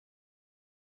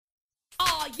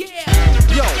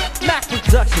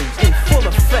Productions in full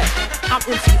effect. I'm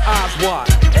MC Oswald,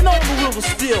 and on the wheel was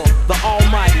still the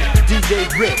almighty DJ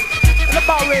Rick. And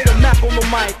about ready to Mac on the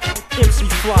mic, MC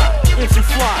Fly. MC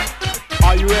Fly,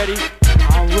 are you ready?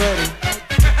 I'm ready.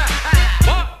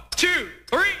 1, 2,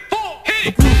 3, 4, hit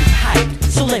it! The groove is hype,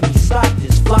 so let me start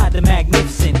this. Fly the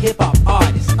magnificent hip-hop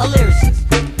artist, a lyricist,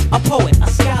 a poet, a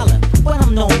scholar, but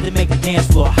I'm known to make the dance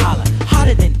floor holler.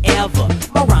 Harder than ever,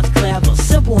 my rhyme's clever,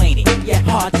 simple ain't it, yet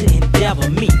hard to endeavor.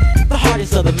 Me, the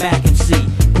hardest of the Mac MC,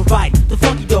 providing the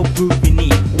funky dope groove you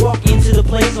need. Walk into the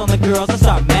place on the girls, I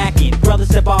start macking. Brothers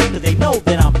step off cause they know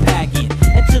that I'm packing.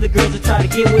 And to the girls that try to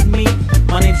get with me,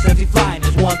 my name's MC Fly and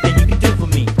there's one thing you can do for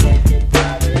me.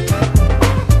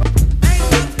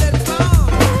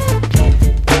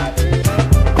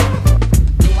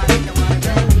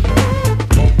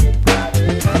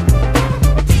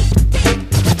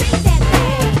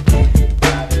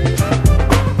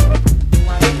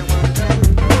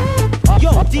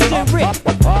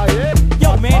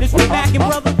 Yo man, is we backing,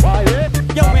 brother?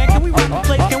 Yo man, can we rock the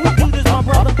place? Can we do this, my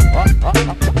brother? I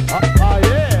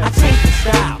changed the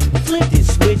style, flipped it,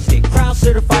 switched it. Crowd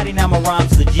certified and now my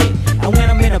rhyme's legit. And when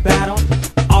I'm in a battle,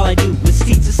 all I do is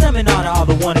teach a seminar to all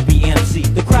the wannabe MC.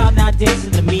 The crowd not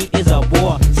dancing to me is a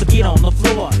bore, so get on the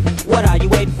floor. What are you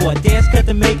waiting for? A dance cut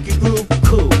to make your groove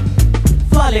cool.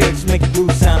 Fly lyrics make your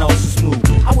groove sound all so smooth.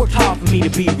 I worked hard for me to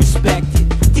be respected.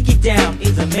 To get down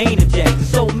is a main objective,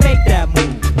 so make that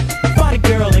move. Find a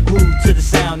girl and groove to the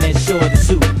sound that's sure to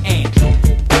suit. And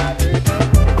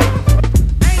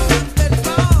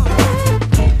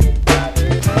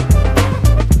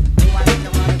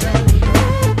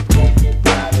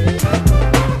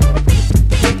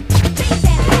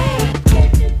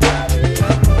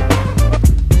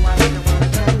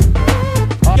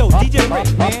yo, DJ Rick,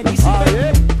 man, you see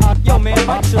that? Yo, man,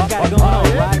 Mike sure got it going on,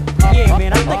 right? Yeah,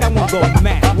 man, I think I'm gonna go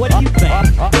mad. What do you think?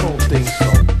 I don't think so.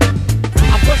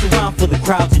 I buzz around for the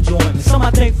crowd's enjoyment. Some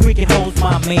I think freaking hoes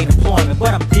my main employment,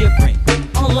 but I'm different,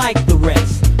 unlike the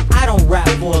rest. I don't rap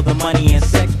for the money and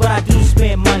sex, but I do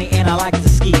spend money and I like to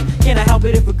ski. Can I help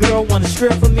it if a girl wanna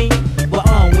strip for me? But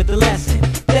on with the lesson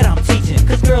that I'm teaching,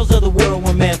 cause girls of the world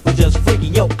were meant for just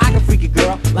freaking. Yo, I can freak a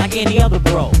girl like any other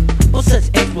bro, but such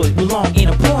exploits belong in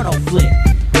a porno flick,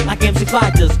 like MC Fly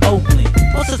does Oakland.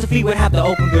 Most such a feat would have the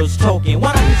open girls token.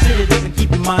 Why not consider this and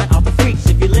keep your mind off the freaks?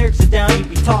 If your lyrics are down, you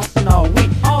be tossing all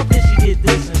week. All this, she did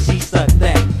this and she sucked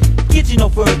that. Get you no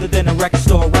further than a record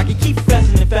store record. Keep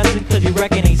fessing and fessing cause your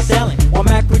record ain't selling, while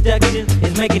Mac Production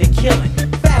is making a killing.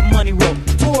 Fat Money Roll,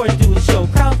 tour and do a show.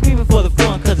 Crowd screaming for the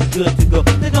fun cause it's good to go.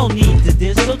 There's no need to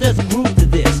this, so there's a groove to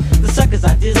this. The suckers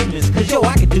I dismiss cause yo,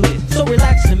 I can do this. So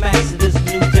relax and max to this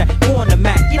new jack. Go on the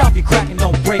Mac, get off your crack and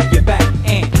don't break your back.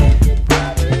 And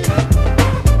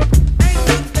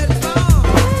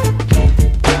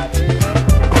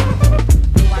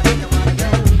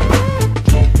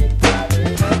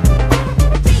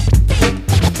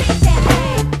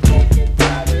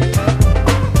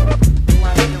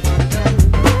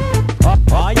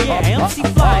MC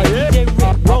Fly, DJ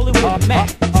Rick, rolling with Mac.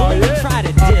 So let me try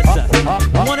to diss us.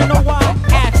 Wanna know why?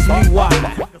 Ask me why.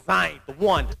 Cause I ain't the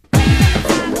one. 1,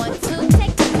 2, take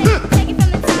it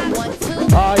from the top. 1, 2.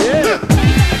 Oh yeah.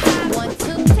 1,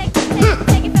 2, take it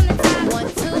from the top. 1,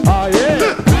 2. Oh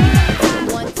yeah.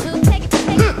 1, 2, take it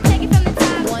from the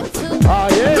top. 1, 2. Oh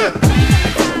yeah.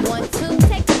 1, 2,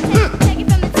 take it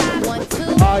from the top. 1, 2.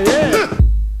 Oh yeah.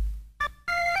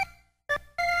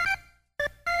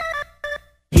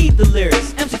 Heed the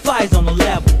lyrics, MC Fly's on the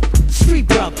level. Street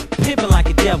brother, pimpin' like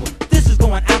a devil. This is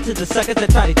going out to the suckers that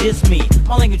try to diss me.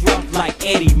 My language rough like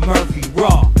Eddie Murphy,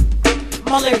 raw.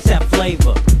 My lyrics have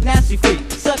flavor, nasty freak,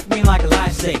 suck me like a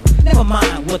lifesaver. Never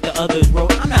mind what the others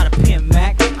wrote. I'm not a pimp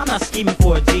Mac, I'm not scheming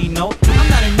for a G note. I'm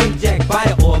not a new jack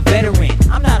biter or a veteran.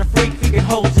 I'm not a freak freaking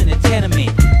hoes in a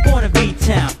tenement. Born in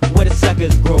B-Town, where the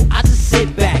suckers grow. I just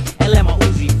sit back and let my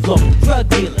Uzi flow. Drug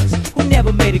dealers who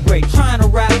never made it great, trying to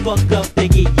rap fuck up, they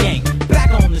get yanked.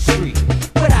 Back on the street,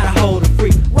 without a hold of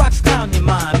free. Rocks clouding your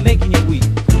mind, making you weak.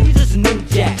 You just a new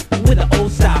jack with an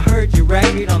old style. Heard your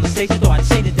record on the station, so I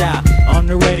changed it down on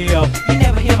the radio. You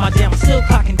never hear my jam, I'm still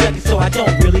cocking ducking, so I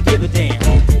don't really give a damn.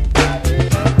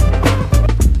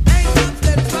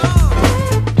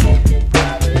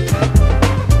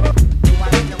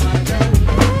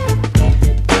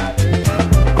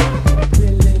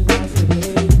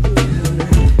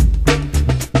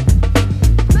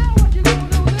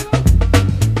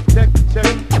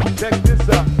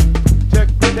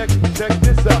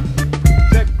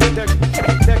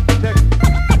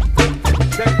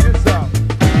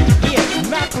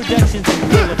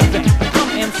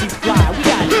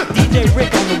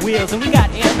 wheels, and we got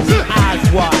MC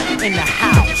Eyes Wide in the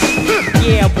house.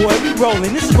 Yeah, boy, we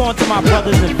rolling. This is going to my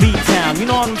brothers in B-Town. You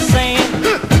know what I'm saying?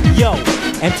 Yo,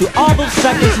 and to all those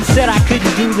suckers who said I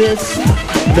couldn't do this,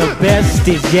 the best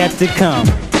is yet to come.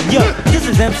 Yo, this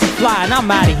is MC Fly, and I'm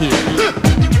out of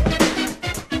here.